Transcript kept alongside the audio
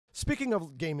Speaking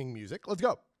of gaming music, let's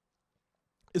go.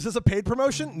 Is this a paid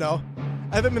promotion? No.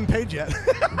 I haven't been paid yet.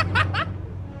 Oh,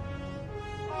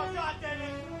 God damn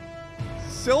it.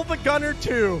 Silvagunner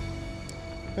 2.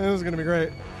 This is going to be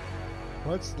great.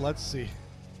 Let's see.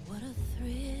 What a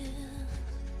thrill.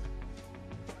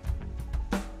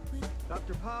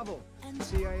 Dr. Pavel,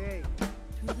 CIA.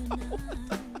 Through the night.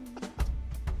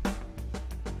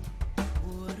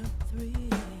 What a thrill.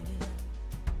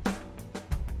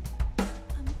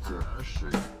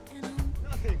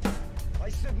 Nothing. I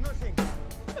said nothing.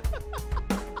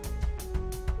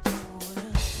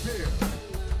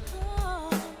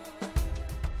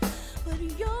 But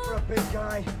You're you're a big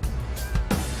guy.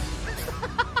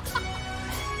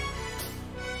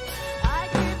 I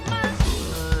give my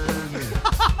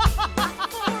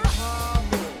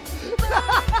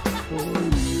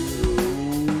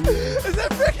Is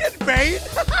that freaking Bane?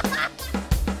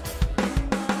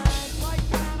 Like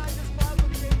man, I just bought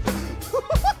with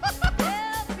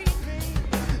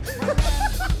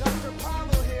Dr.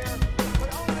 Pavel here, but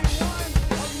only one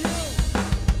of you.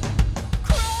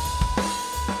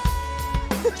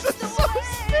 This is so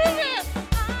stupid.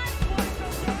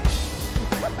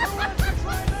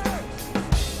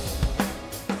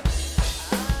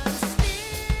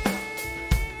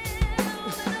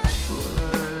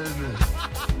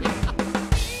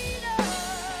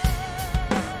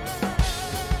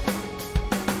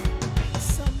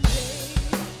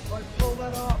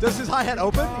 Does his hi-hat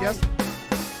open? Yes.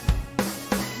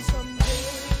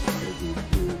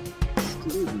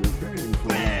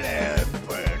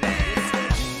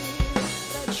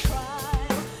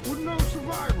 With no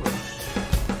survivors.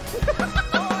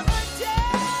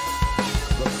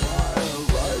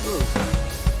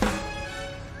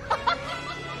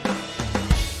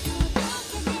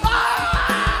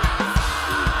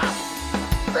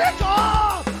 Frick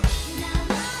off!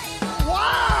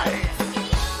 Why?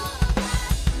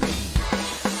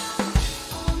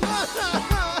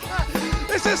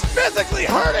 This is physically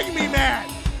hurting me, man!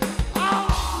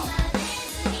 Ah!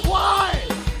 Why?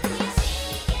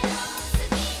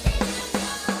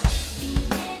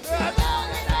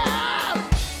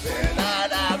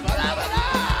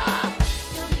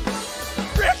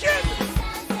 Frickin'!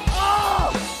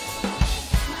 Oh!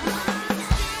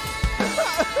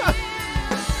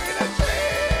 In a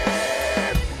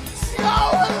dream! No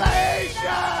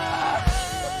elation!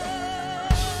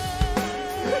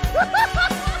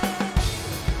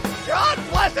 God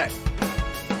bless it!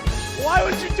 Why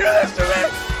would you do this to me?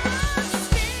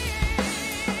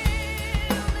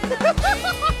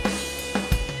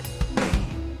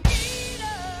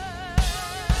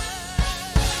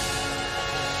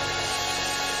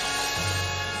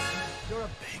 You're a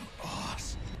big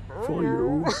boss. For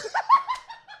you.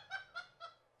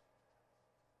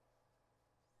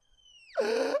 I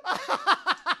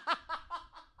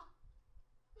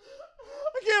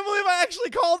can't believe I actually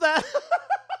called that.